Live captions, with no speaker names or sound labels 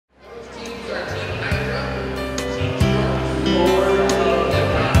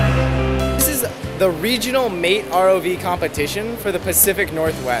the regional mate ROV competition for the Pacific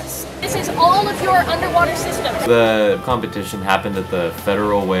Northwest. This is all of your underwater systems. The competition happened at the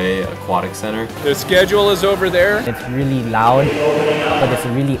Federal Way Aquatic Center. The schedule is over there. It's really loud, but it's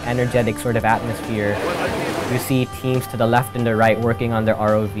a really energetic sort of atmosphere. You see teams to the left and the right working on their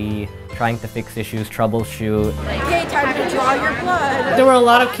ROV, trying to fix issues, troubleshoot. Okay, time to draw your blood. There were a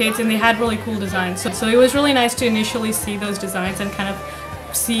lot of kids and they had really cool designs. So it was really nice to initially see those designs and kind of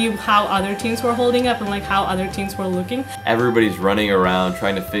see how other teams were holding up and like how other teams were looking. Everybody's running around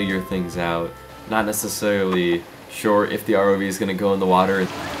trying to figure things out, not necessarily sure if the ROV is going to go in the water.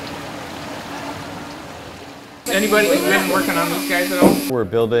 Anybody been working on these guys at all? We're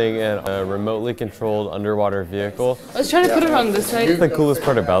building a remotely controlled underwater vehicle. Let's try to put it on this side. The coolest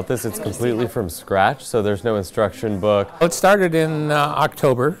part about this, it's completely from scratch, so there's no instruction book. It started in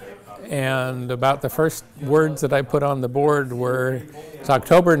October, and about the first words that I put on the board were, it's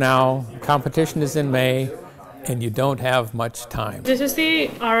October now, competition is in May, and you don't have much time. This is the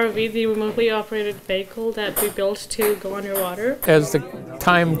ROV, the remotely operated vehicle that we built to go underwater. As the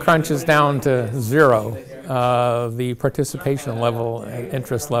time crunches down to zero, the participation level and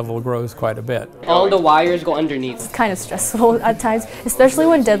interest level grows quite a bit. All the wires go underneath. It's kind of stressful at times, especially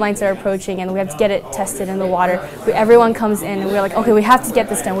when deadlines are approaching and we have to get it tested in the water. Everyone comes in and we're like, okay, we have to get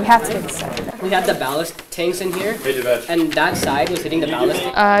this done, we have to get this done. We had the ballast tanks in here, and that side was hitting the ballast.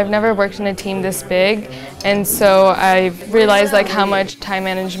 I've never worked in a team this big, and so I realized like how much time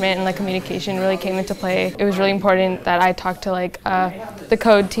management and like communication really came into play. It was really important that I talked to like the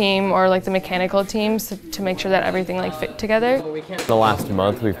code team or like the mechanical teams to make sure that everything like fit together. In the last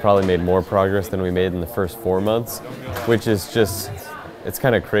month, we've probably made more progress than we made in the first 4 months, which is just, it's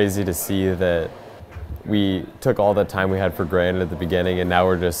kind of crazy to see that we took all the time we had for granted at the beginning, and now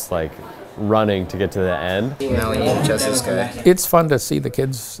we're just like running to get to the end. It's fun to see the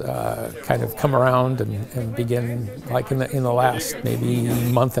kids kind of come around and begin, like in the last maybe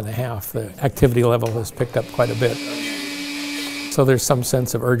month and a half, the activity level has picked up quite a bit. So there's some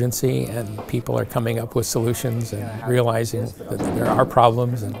sense of urgency, and people are coming up with solutions and realizing that there are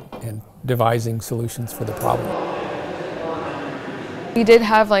problems and devising solutions for the problem. We did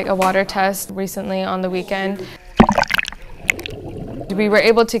have like a water test recently on the weekend. We were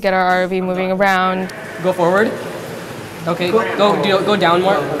able to get our ROV moving around. Go forward. Okay, go down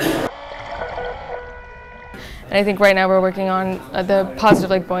more. And I think right now we're working on the positive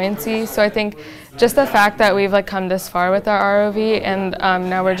like buoyancy. So I think just the fact that we've like come this far with our ROV, and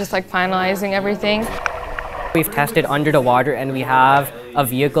now we're just like finalizing everything. We've tested under the water and we have a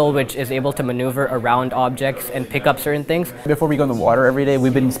vehicle which is able to maneuver around objects and pick up certain things. Before we go in the water every day,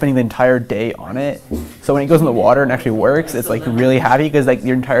 we've been spending the entire day on it. So when it goes in the water and actually works, it's like really happy because like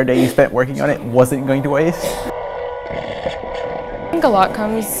your entire day you spent working on it wasn't going to waste. I think a lot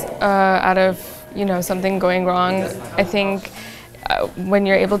comes out of, you know, something going wrong. I think when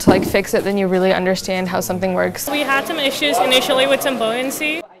you're able to like fix it, then you really understand how something works. We had some issues initially with some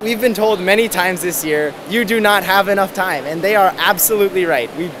buoyancy. We've been told many times this year, you do not have enough time, and they are absolutely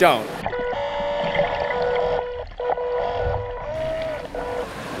right, we don't.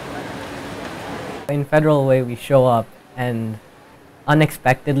 In Federal Way, we show up and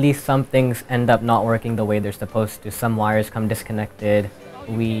unexpectedly some things end up not working the way they're supposed to. Some wires come disconnected.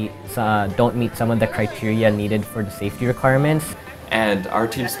 We don't meet some of the criteria needed for the safety requirements. And our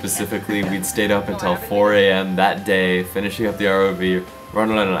team specifically, we'd stayed up until 4 a.m. that day, finishing up the ROV,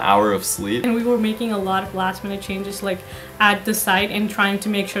 running on an hour of sleep. And we were making a lot of last minute changes like at the site and trying to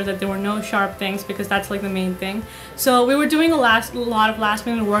make sure that there were no sharp things, because that's like the main thing. So we were doing a lot of last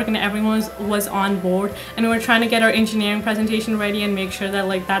minute work, and everyone was on board, and we were trying to get our engineering presentation ready and make sure that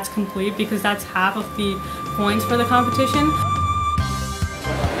like that's complete, because that's half of the points for the competition.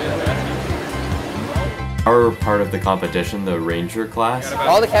 Our part of the competition, the Ranger class,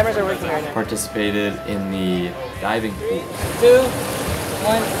 All the cameras are working right now. participated in the diving pool. 2,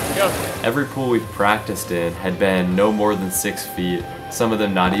 1, go. Every pool we've practiced in had been no more than 6 feet, some of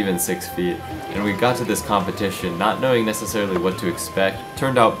them not even 6 feet, and we got to this competition not knowing necessarily what to expect. It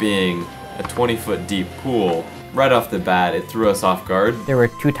turned out being a 20-foot deep pool. Right off the bat, it threw us off guard. There were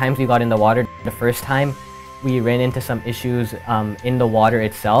 2 times we got in the water. The first time, we ran into some issues in the water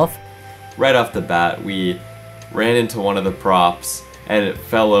itself. Right off the bat, we ran into one of the props and it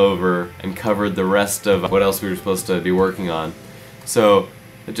fell over and covered the rest of what else we were supposed to be working on. So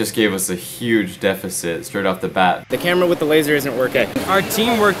it just gave us a huge deficit straight off the bat. The camera with the laser isn't working. Our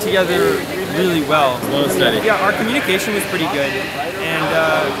team worked together really well. Slow and steady. Yeah, our communication was pretty good, and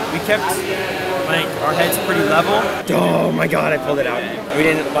we kept like our heads pretty level. Oh my god, I pulled it out. We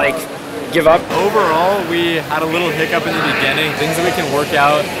didn't like give up? Overall, we had a little hiccup in the beginning, things that we can work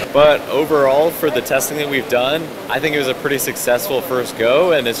out. But overall, for the testing that we've done, I think it was a pretty successful first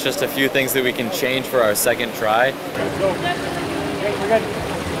go, and it's just a few things that we can change for our second try. We're good.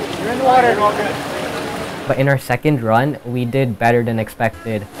 You're in the water. But in our second run, we did better than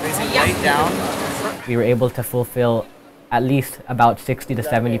expected. Light down. We were able to fulfill at least about 60 to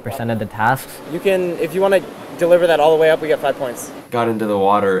 70% of the tasks. You can, if you want to deliver that all the way up, we get 5 points. Got into the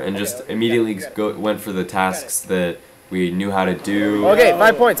water and just immediately went for the tasks that we knew how to do. Okay,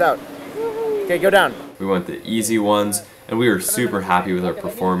 5 points out. Okay, go down. We went the easy ones, and we were super happy with our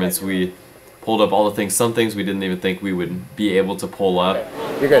performance. We pulled up all the things, some things we didn't even think we would be able to pull up.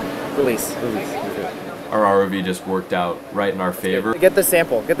 You're good. Release. Our ROV just worked out right in our favor. Get the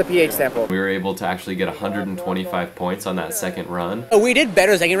sample. Get the pH sample. We were able to actually get 125 points on that second run. We did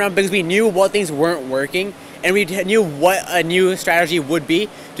better second round because we knew what things weren't working, and we knew what a new strategy would be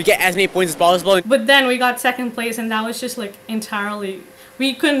to get as many points as possible. But then we got second place, and that was just like entirely,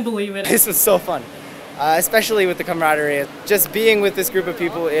 we couldn't believe it. This was so fun. Especially with the camaraderie. Just being with this group of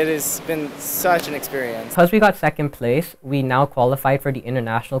people, it has been such an experience. Because we got second place, we now qualified for the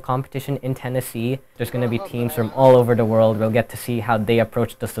international competition in Tennessee. There's going to be teams from all over the world. We'll get to see how they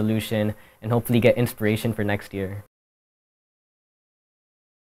approach the solution and hopefully get inspiration for next year.